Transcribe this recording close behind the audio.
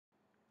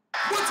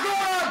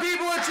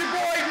your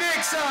boy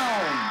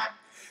Nicksown!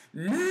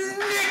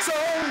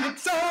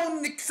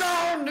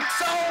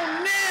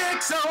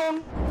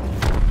 Nicksown!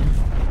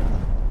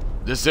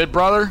 This it,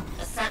 brother?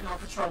 The Sentinel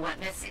patrol went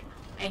missing.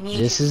 I need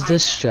This is the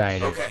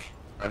Strider. Okay,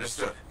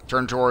 understood.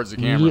 Turn towards the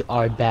camera. We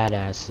are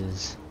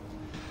badasses.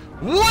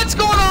 What's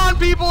going on,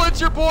 people?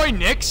 It's your boy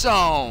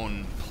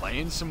Nicksown.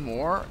 Playing some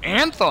more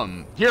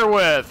Anthem. Here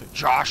with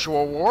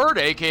Joshua Ward,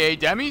 aka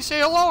Demi. Say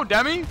hello,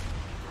 Demi.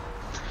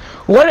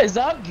 What is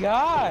up,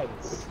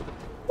 guys?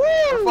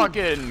 We're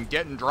fucking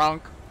getting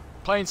drunk,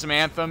 playing some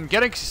Anthem,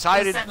 getting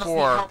excited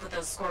for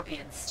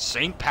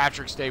St.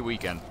 Patrick's Day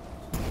weekend.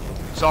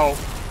 So,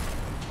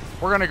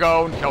 we're gonna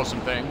go and kill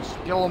some things,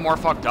 get a little more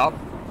fucked up.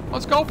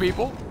 Let's go,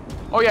 people.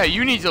 Oh yeah,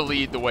 you need to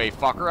lead the way,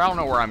 fucker. I don't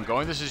know where I'm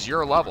going. This is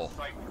your level.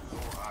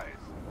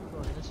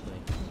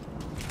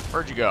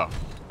 Where'd you go?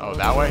 Oh,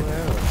 that way?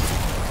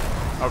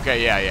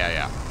 Okay,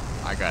 yeah.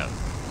 I got it.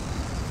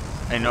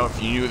 I didn't know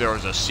if you knew there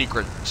was a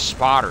secret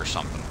spot or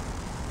something.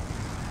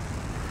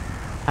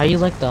 How you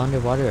like the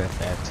underwater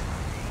effect?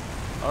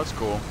 Oh, that's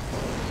cool.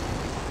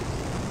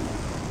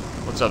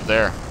 What's up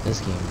there? This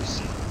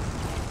game's...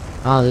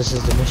 Oh, this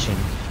is the mission.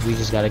 We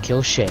just gotta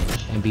kill shit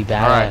and be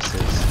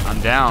badasses. Alright,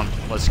 I'm down.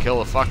 Let's kill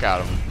the fuck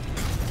out of him.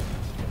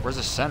 Where's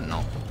the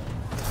Sentinel?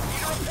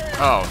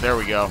 Oh, there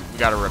we go. We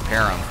gotta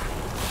repair him.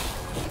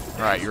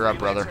 Alright, you're up,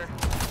 brother.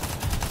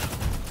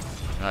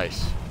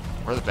 Nice.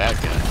 Where are the bad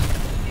guys?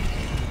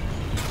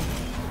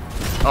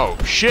 Oh,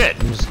 shit!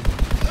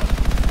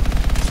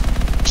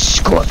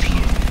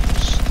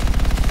 Scorpions.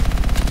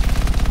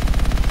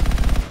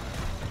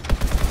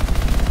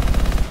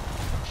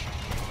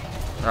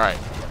 Alright.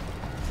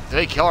 Did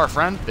they kill our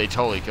friend? They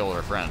totally killed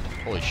our friend.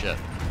 Holy shit.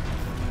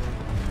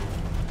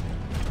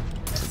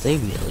 Did they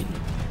really?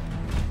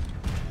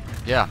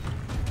 Yeah.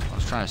 I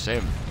was trying to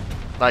save him.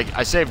 Like,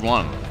 I saved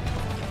one.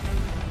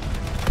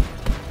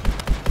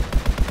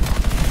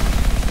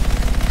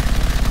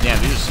 Damn,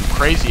 these are some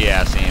crazy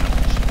ass animals.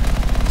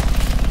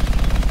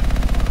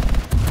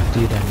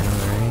 Dude, I know,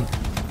 right?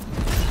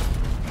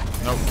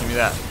 Nope, give me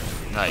that.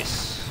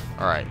 Nice.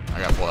 Alright, I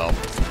got full health.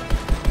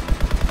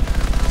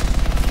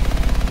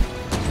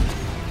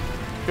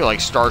 I feel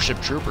like Starship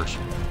Troopers.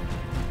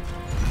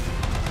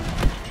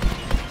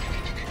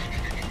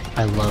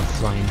 I love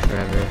flying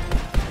forever.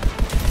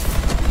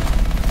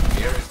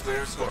 The air is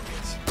clear,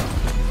 Scorpions.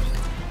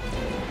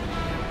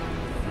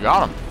 We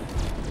got him.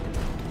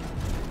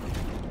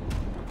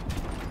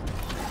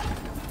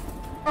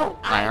 Oh,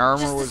 My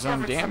armor was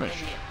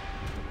undamaged.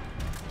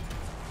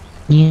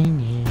 Yeah.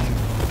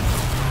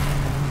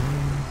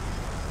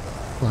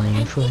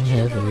 Flying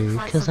forever,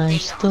 cause I'm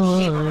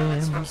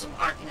storm.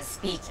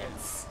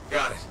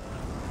 Got it.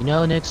 You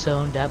know,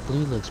 Nickson, that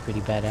blue looks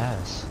pretty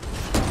badass.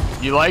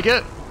 You like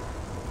it?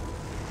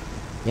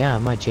 Yeah, I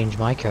might change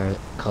my color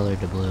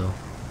to blue.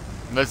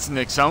 That's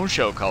Nicksown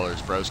show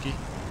colors, broski.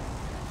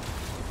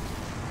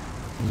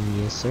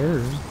 Yes,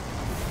 sir.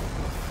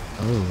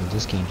 Oh,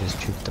 this game just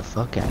tricked the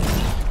fuck out of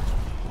me.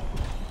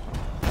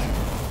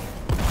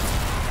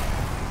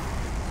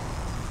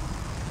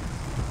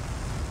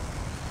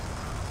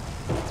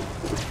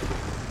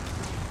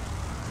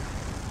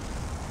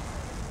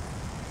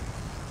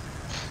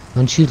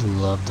 Don't you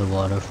love the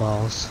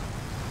waterfalls?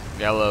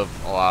 Yeah, I love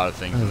a lot of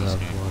things in this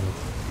game.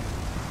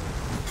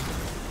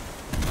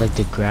 Like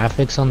the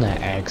graphics on the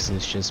X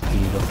is just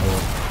beautiful.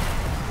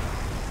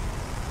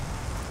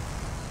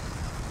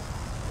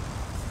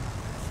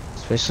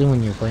 Especially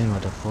when you're playing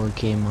with a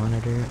 4K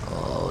monitor.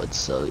 Oh,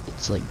 it's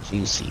like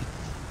juicy.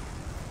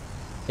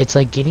 It's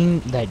like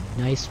getting that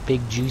nice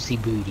big juicy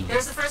booty.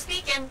 There's the first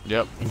beacon.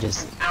 Yep. And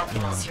just,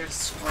 Outlaws here to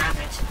scrap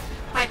it.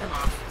 Wipe them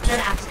off. Then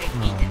activate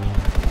beacon. man.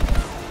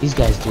 These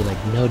guys do like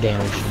no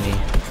damage to me.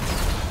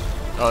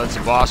 Oh, that's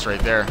a boss right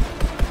there.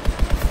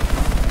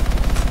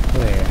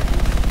 Where?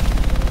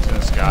 It's in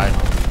the sky.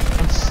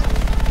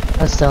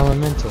 That's the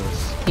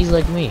elementals. He's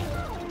like me.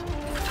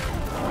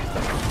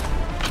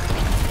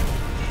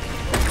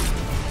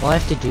 All I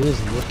have to do is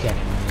look at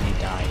him when he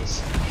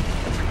dies.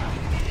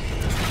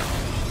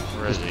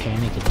 Where is Just he?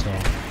 panic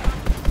attack.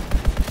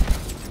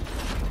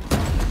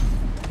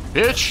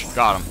 Bitch!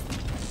 Got him.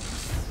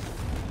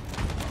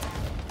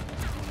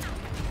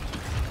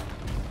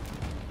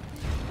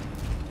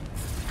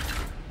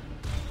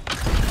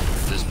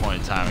 At this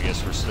point in time, I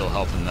guess we're still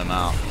helping them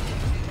out.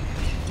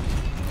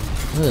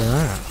 Look at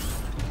that.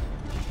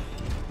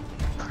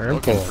 Purple.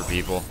 Looking for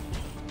people.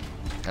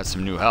 Got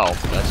some new help.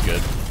 That's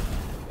good.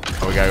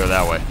 Oh, we gotta go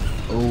that way.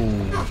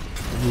 Oh,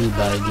 we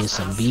about to get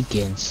some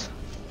beacons.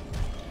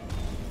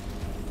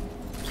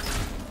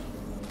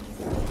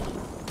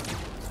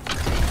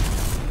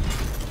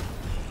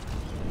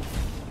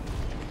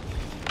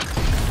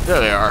 There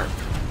they are.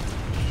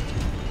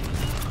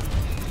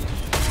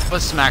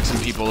 Let's smack some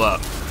people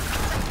up.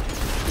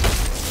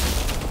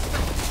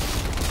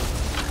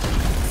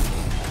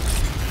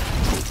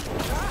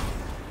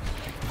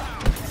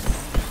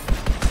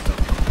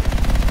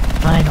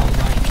 I don't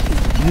like you.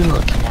 You're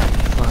looking at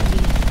me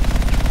funny.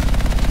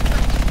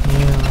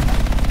 Yeah,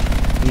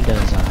 he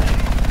does alright.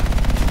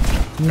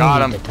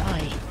 Got him.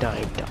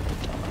 Die.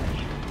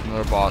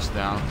 Another boss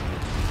down.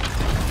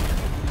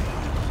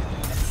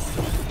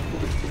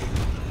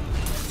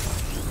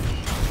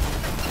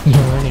 You're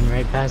running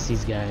right past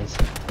these guys.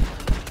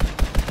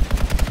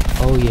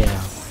 Oh yeah.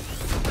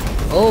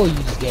 Oh, you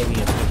just gave me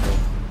a pickle.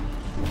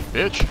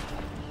 Bitch.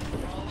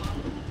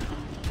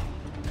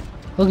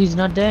 Look, he's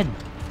not dead.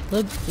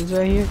 Look, he's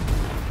right here.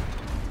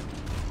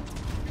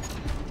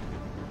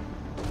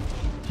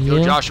 Yo,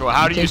 Yeah, Joshua,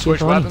 how do you take your switch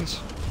phone. weapons?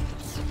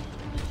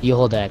 You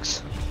hold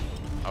X.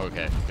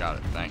 Okay, got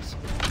it. Thanks.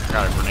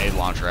 Got a grenade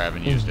launcher. I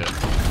haven't used it.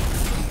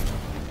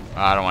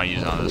 I don't want to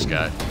use it on this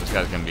guy. This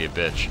guy's gonna be a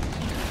bitch.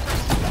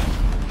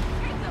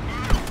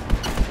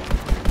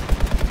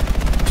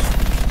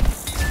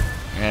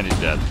 And he's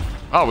dead.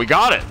 Oh, we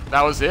got it.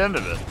 That was the end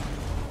of it.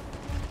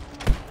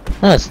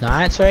 No, it's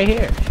not. It's right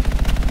here.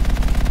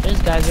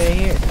 This guy's right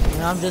here.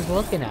 And I'm just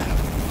looking at him.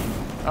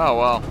 Oh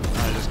well,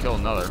 I just killed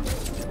another.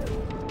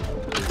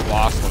 These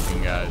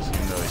boss-looking guys,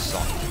 even though they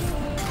suck.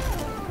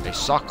 They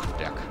suck,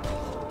 dick.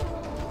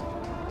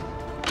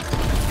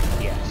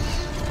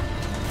 Yes.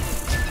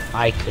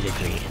 I could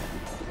agree.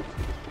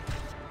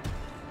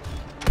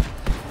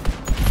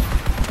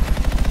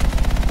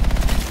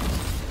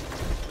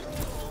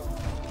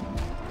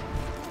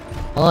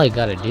 All I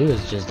gotta do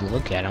is just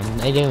look at them.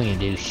 They don't even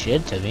do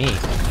shit to me.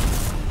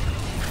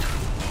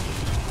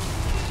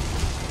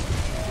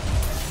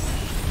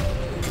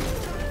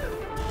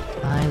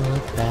 I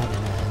look badass.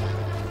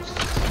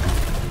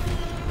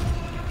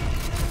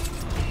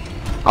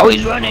 Oh,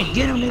 he's running!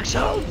 Get him,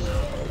 Nickson!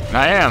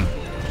 I am.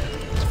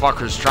 This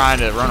fucker's trying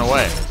to run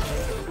away.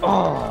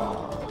 Oh,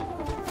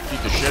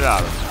 Beat the shit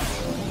out of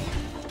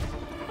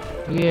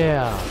him.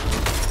 yeah.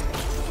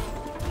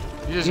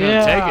 He's just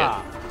gonna take it.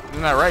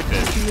 Isn't that right,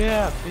 bitch?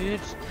 Yeah,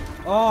 bitch.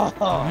 Oh,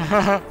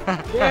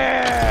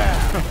 yeah.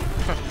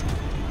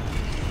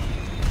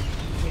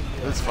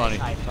 That's funny.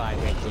 High five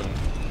right there.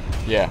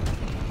 Yeah.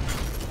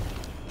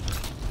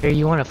 Here,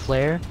 you want a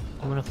flare?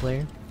 You want a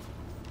flare?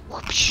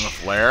 A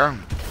flare?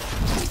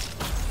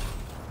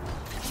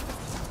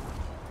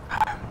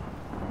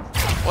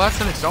 Well, that's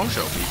the Nickson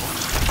show, people.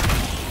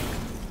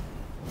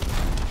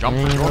 Jump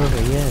Ain't control.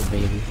 over yet,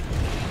 baby.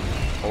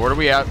 Well, where do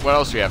we at? What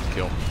else do we have to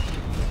kill?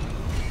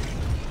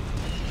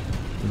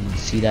 You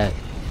see that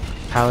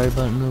power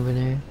button over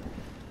there?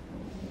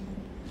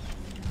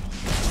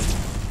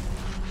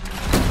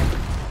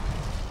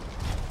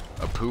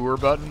 A pooer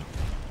button?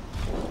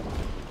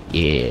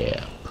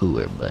 Yeah,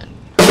 poor button.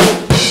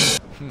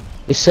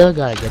 We still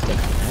gotta get the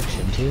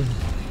connection too.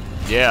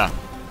 Yeah.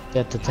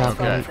 Get the top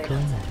Okay. right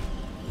corner.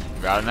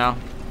 Got it now?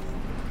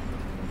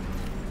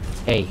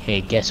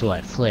 Hey, guess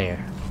what?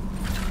 Flare.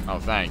 Oh,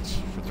 thanks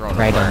for throwing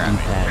Right a flare on at me.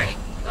 D-pad. Great.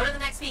 Go to the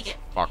next beacon.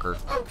 Fucker.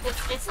 Oh,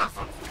 it's not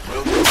fun.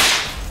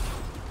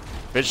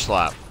 Bitch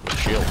slap. With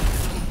shield.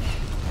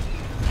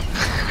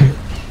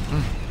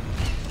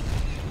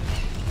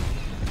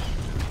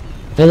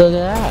 Hey, look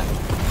at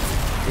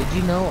that!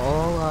 Did you know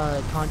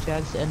all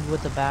contracts end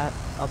with a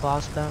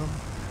boss battle?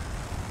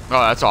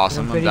 Oh, that's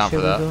awesome. I'm pretty down sure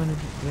for that. we're going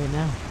to right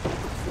now.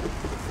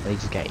 They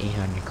just got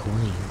 800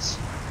 coins.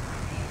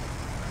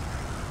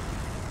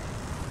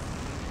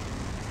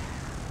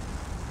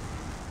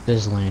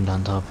 Just land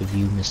on top of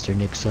you, Mr.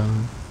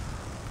 Nickson.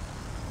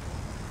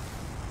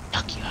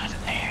 Knock you out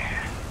of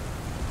there.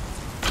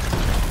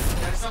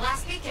 There's the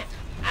last beacon.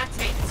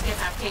 Activate to get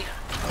that data.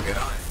 I'll get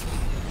on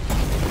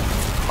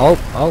it.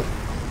 Oh!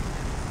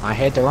 I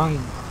hit the wrong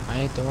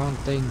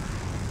thing.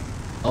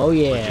 Oh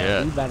yeah,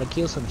 Legit. you better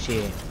kill some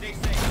shit.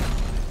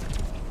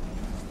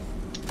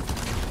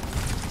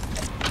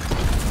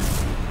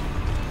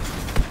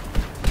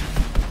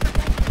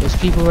 There's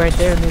people right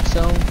there,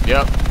 Nickson.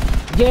 Yep.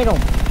 Get them!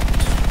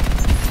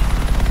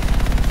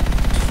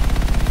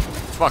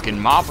 Fucking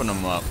mopping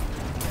them up.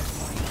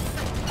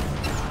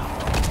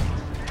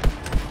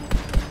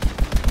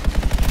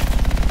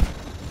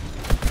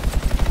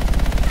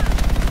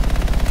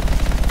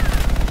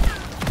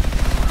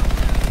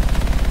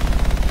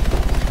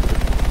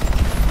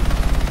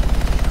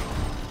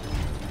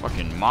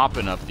 Fucking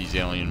mopping up these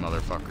alien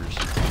motherfuckers.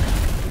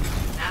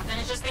 That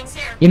finishes things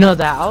here. You know,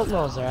 the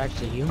outlaws are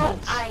actually Oh,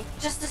 humans. I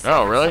just discovered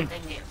Oh, really?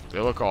 something new. They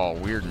look all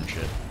weird and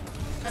shit.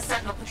 The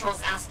Sentinel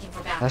Patrol's asking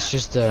for backup. That's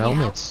just their Can you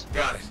helmets.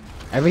 Got it.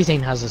 Everything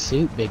has a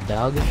suit, big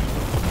dog.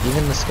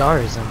 Even the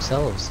scars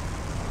themselves.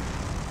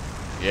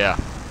 Yeah.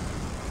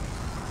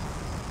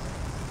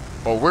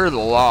 Well, we're the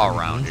law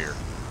around here.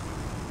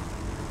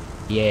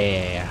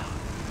 Yeah.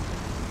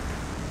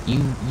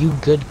 You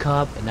good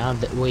cop and I'm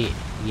the wait.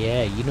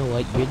 Yeah, you know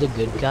what? You're the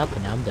good cop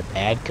and I'm the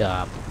bad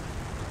cop.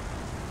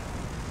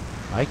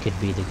 I could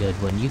be the good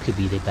one. You could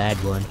be the bad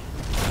one.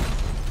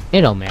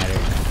 It don't matter.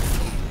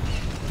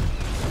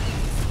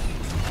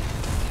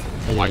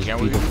 Why It is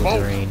can't we do beautiful both?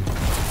 terrain.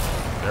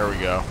 There we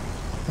go.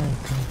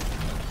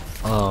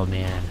 Oh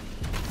man.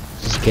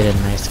 Just get a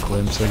nice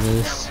glimpse of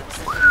this.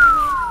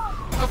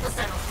 Hope the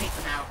Sentinels take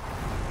them out.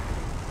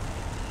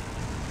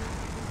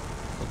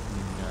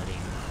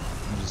 Nutting.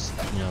 I'm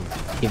just, you know,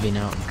 giving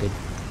out good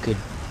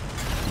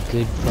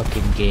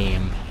fucking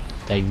game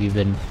that you've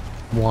been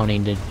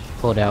wanting to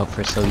put out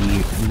for so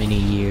many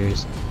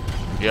years.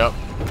 Yep.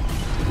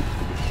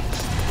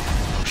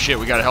 Oh, shit,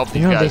 we gotta help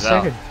these You know, guys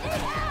out.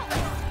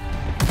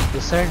 They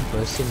started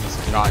boasting this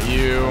game. Got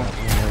you.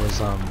 When it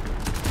was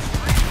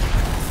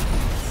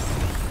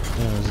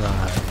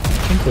I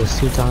think it was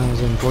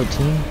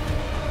 2014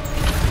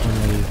 when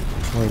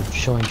they were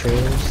showing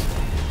trailers.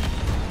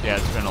 Yeah,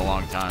 it's been a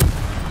long time.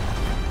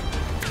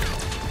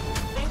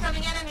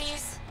 Incoming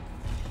enemies.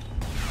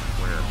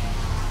 Where?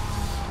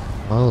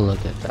 Oh,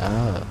 look at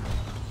that.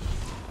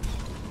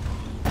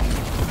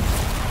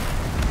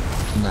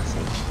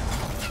 Nothing.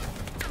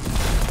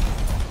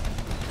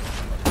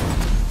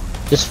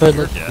 Just for You're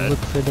look dead.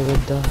 for the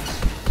red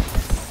dots.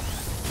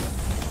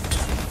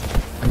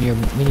 On your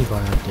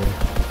minibar out there.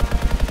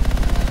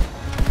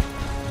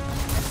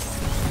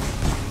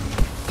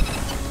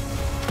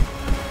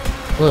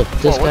 Look,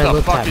 this Whoa, what guy the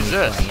looked fuck at me is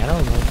this? funny. I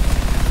don't know.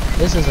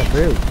 This is a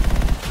brute.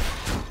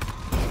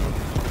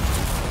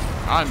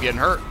 I'm getting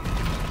hurt.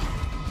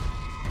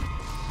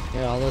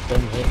 Yeah, I'll let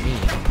them hit me.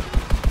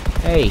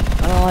 Hey,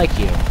 I don't like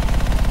you.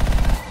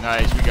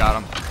 Nice, we got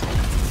him.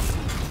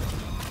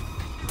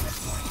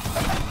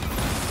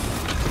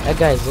 That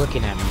guy's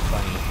looking at me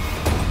funny.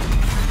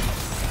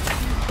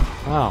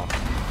 Wow.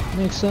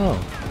 Nickson.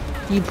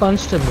 You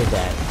punched him with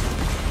that.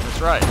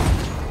 That's right.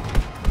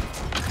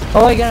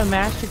 Oh, I got a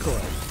master core.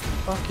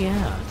 Fuck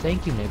yeah.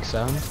 Thank you,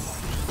 Nickson.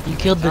 You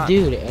killed the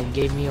dude and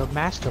gave me a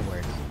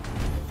masterwork.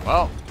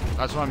 Well,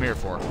 that's what I'm here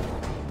for.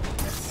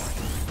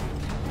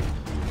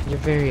 You're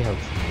very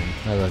helpful, man.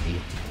 I love you.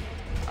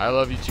 I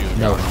love you too.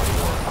 No.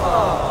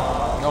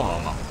 No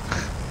homo.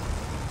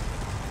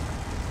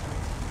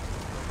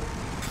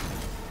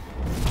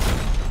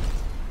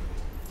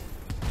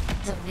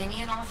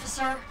 Dominion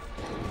officer?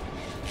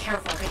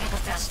 Careful, they get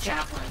the best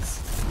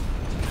javelins.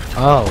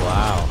 Oh,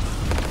 wow.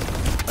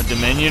 A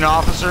Dominion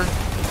officer?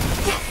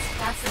 Yes,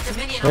 that's the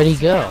Dominion Where'd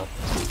he officer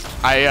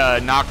go? I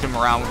knocked him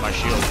around with my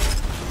shield.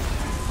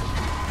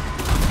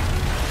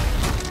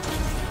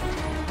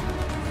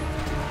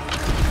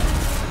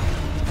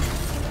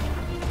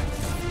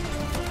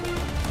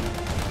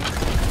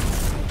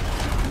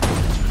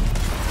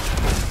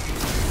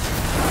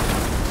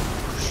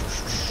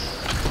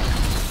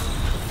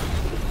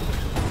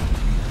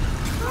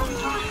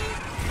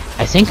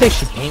 I think I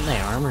should paint my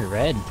armor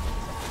red.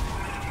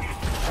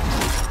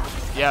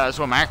 Yeah, that's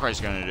what Macray's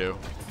gonna do.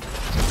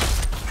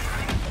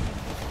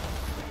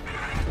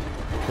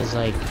 Cause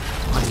like,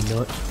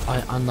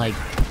 on like,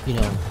 you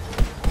know,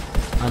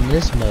 on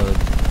this mode,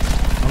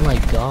 oh my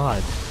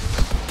god,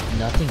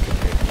 nothing can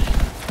hurt me.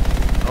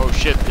 Oh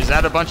shit, is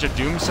that a bunch of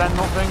Doom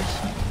Sentinel things?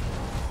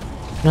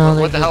 No,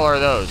 they're What the hell are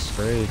those?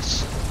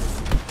 brutes.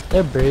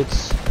 They're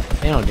brutes.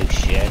 They don't do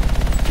shit.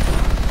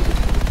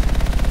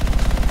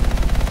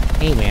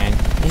 Hey man,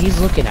 he's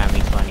looking at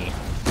me funny.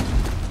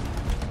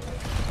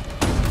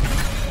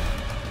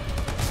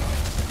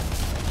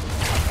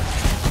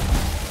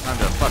 Time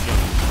to fucking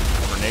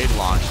grenade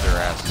launch their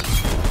asses.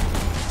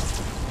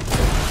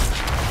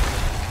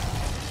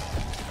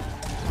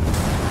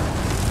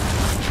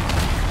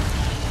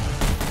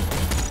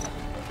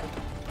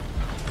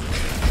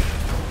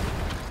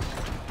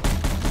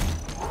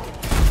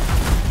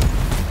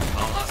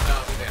 All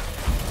hostiles are down.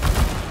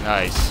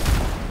 Nice.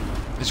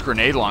 This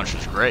grenade launch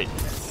is great.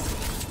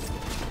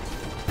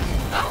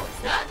 Oh,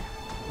 it's done.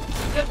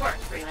 Good work,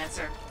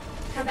 freelancer.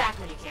 Come back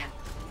when you can.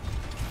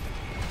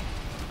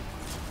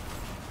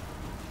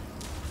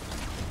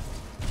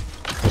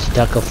 I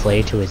stuck a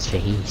flare to his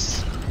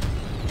face.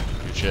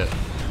 Good shit.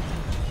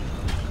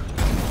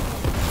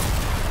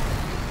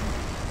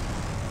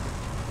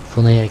 If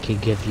only I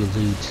could give you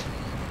loot,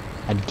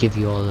 I'd give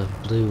you all the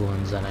blue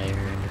ones that I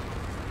earned.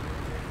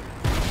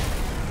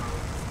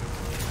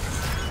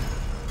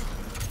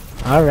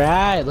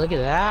 Alright, look at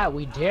that,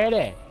 we did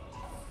it!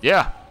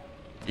 Yeah.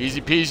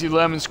 Easy peasy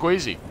lemon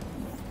squeezy.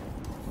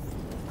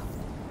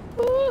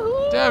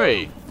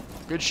 Demi,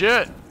 good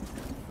shit.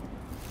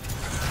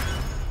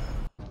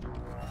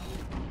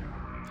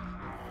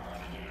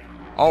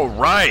 All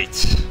right.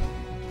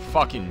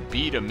 Fucking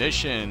beat a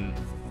mission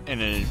in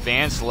an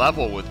advanced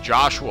level with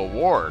Joshua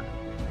Ward.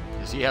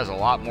 Because he has a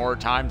lot more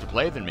time to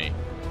play than me.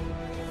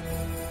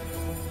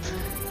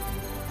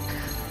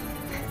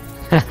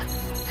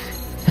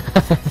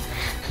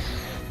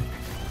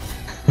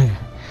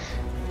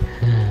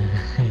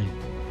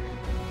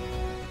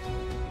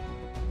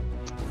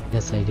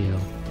 Yes, I do.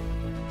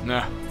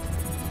 Nah.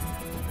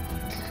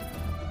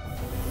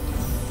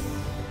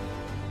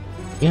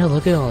 Yeah,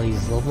 look at all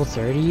these level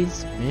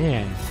 30s.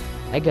 Man,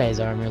 that guy's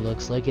armor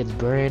looks like it's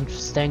brand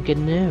stankin'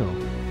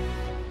 new.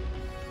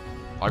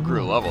 I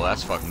grew a level,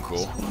 that's fucking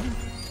cool.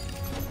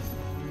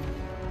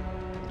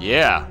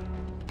 Yeah.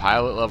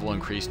 Pilot level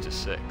increased to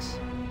 6.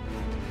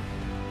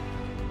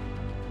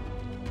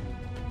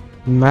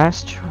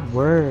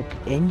 Masterwork,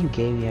 and you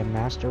gave me a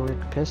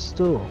masterwork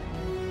pistol.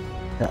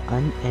 The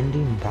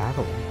unending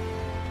battle.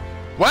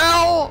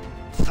 Well,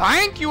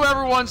 thank you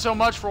everyone so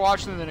much for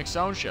watching the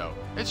Nicksown Show.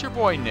 It's your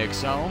boy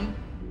Nicksown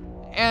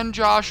and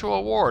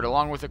Joshua Ward,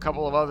 along with a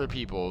couple of other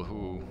people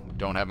who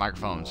don't have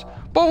microphones.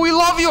 But we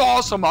love you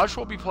all so much.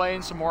 We'll be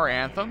playing some more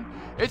Anthem.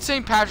 It's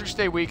St. Patrick's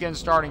Day weekend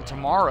starting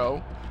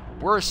tomorrow.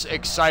 We're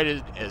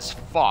excited as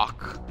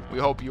fuck. We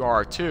hope you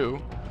are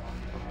too.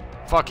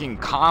 Fucking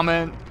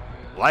comment,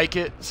 like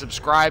it,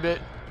 subscribe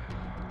it,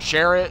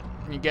 share it,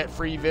 and you get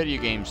free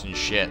video games and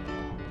shit.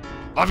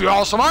 Love you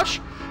all so much,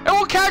 and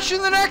we'll catch you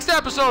in the next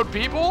episode,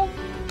 people.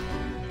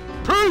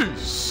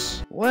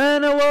 Peace!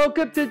 When I woke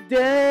up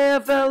today, I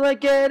felt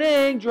like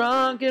getting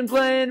drunk and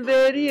playing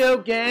video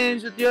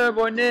games with your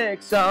boy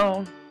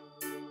Nickson.